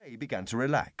began to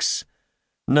relax.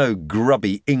 No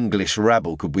grubby English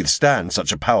rabble could withstand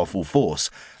such a powerful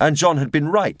force, and John had been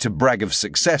right to brag of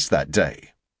success that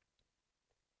day.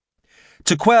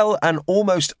 To quell an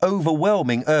almost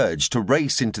overwhelming urge to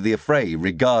race into the affray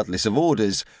regardless of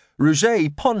orders,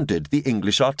 Rouget pondered the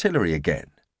English artillery again.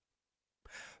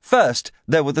 First,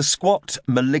 there were the squat,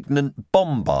 malignant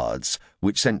bombards,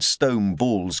 which sent stone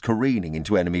balls careening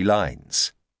into enemy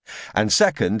lines. And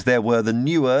second, there were the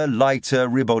newer, lighter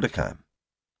ribaudequins.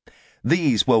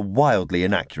 These were wildly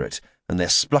inaccurate, and their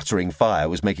spluttering fire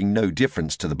was making no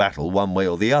difference to the battle one way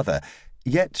or the other,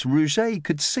 yet Rouget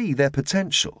could see their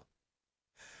potential.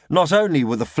 Not only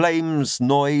were the flames,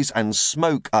 noise, and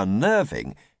smoke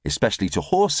unnerving, especially to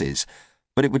horses,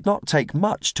 but it would not take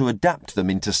much to adapt them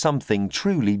into something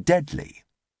truly deadly.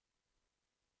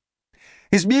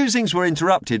 His musings were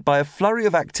interrupted by a flurry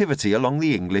of activity along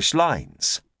the English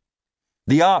lines.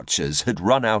 The archers had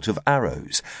run out of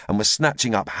arrows and were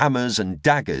snatching up hammers and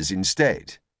daggers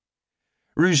instead.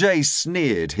 Rouget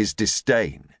sneered his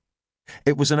disdain.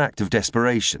 It was an act of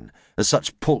desperation, as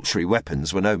such paltry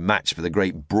weapons were no match for the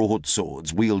great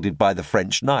broadswords wielded by the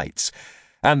French knights,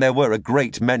 and there were a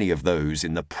great many of those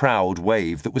in the proud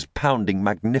wave that was pounding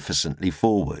magnificently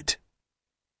forward.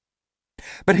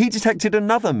 But he detected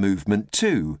another movement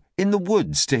too, in the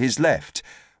woods to his left,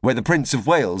 where the Prince of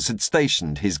Wales had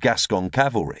stationed his Gascon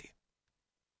cavalry.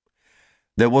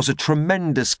 There was a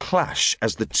tremendous clash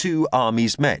as the two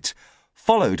armies met,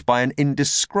 followed by an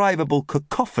indescribable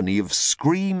cacophony of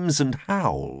screams and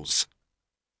howls.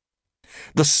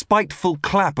 The spiteful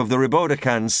clap of the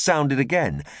ribaudequins sounded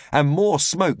again, and more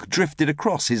smoke drifted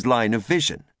across his line of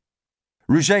vision.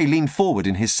 Rouget leaned forward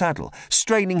in his saddle,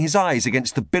 straining his eyes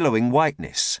against the billowing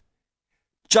whiteness.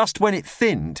 Just when it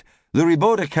thinned, the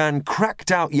ribaudequin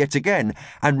cracked out yet again,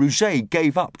 and Rouget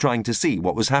gave up trying to see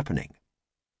what was happening.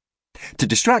 To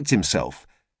distract himself,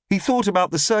 he thought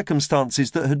about the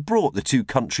circumstances that had brought the two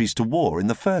countries to war in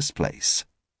the first place.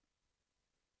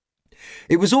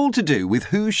 It was all to do with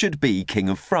who should be King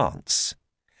of France.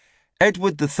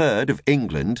 Edward III of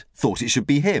England thought it should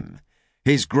be him.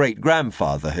 His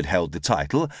great-grandfather had held the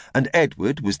title, and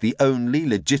Edward was the only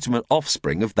legitimate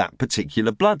offspring of that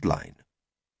particular bloodline.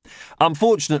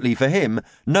 Unfortunately for him,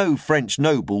 no French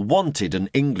noble wanted an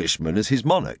Englishman as his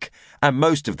monarch, and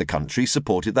most of the country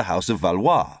supported the House of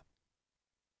Valois.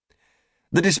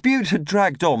 The dispute had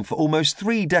dragged on for almost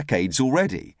 3 decades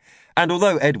already, and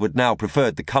although Edward now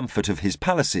preferred the comfort of his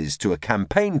palaces to a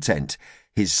campaign tent,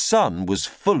 his son was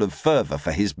full of fervour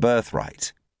for his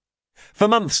birthright. For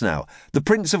months now, the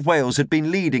Prince of Wales had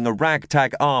been leading a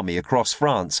ragtag army across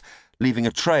France, leaving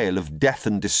a trail of death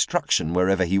and destruction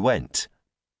wherever he went.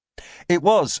 It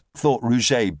was, thought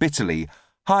Rouget bitterly,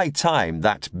 high time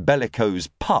that bellicose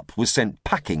pup was sent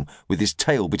packing with his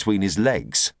tail between his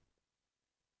legs.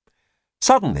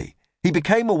 Suddenly, he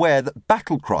became aware that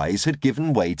battle cries had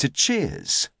given way to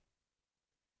cheers.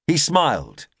 He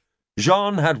smiled.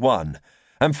 Jean had won,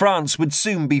 and France would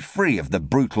soon be free of the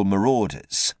brutal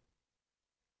marauders.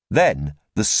 Then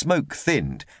the smoke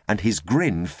thinned and his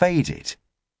grin faded.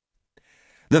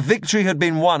 The victory had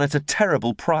been won at a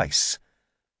terrible price.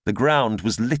 The ground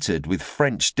was littered with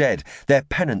French dead, their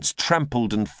pennants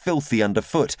trampled and filthy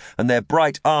underfoot, and their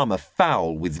bright armour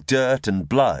foul with dirt and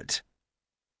blood.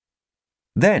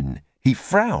 Then he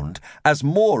frowned as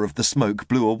more of the smoke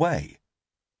blew away.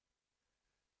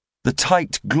 The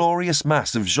tight, glorious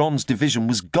mass of Jean's division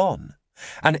was gone,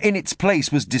 and in its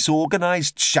place was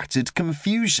disorganised, shattered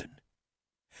confusion.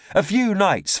 A few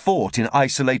knights fought in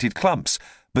isolated clumps,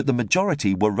 but the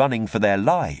majority were running for their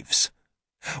lives.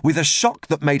 With a shock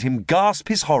that made him gasp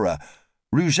his horror,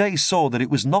 Rouget saw that it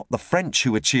was not the French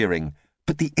who were cheering,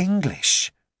 but the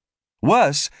English.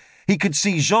 Worse, he could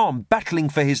see Jean battling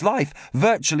for his life,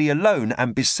 virtually alone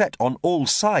and beset on all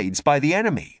sides by the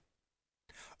enemy.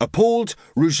 Appalled,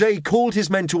 Rouget called his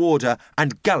men to order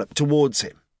and galloped towards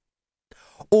him.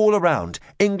 All around,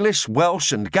 English,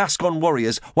 Welsh and Gascon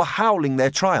warriors were howling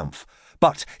their triumph,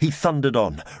 but he thundered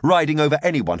on, riding over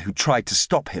anyone who tried to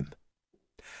stop him.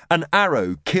 An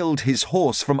arrow killed his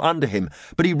horse from under him,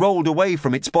 but he rolled away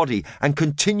from its body and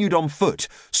continued on foot,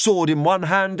 sword in one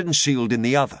hand and shield in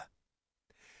the other.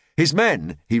 His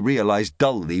men, he realised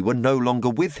dully, were no longer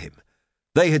with him.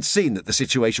 They had seen that the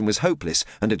situation was hopeless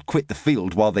and had quit the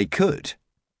field while they could.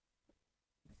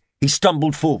 He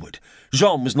stumbled forward.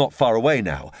 Jean was not far away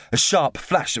now, a sharp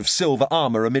flash of silver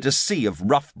armour amid a sea of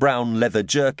rough brown leather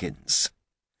jerkins.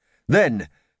 Then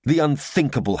the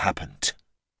unthinkable happened.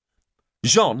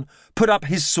 Jean put up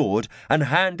his sword and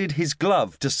handed his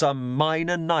glove to some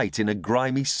minor knight in a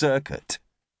grimy surcoat.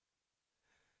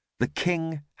 The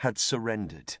king had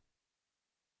surrendered.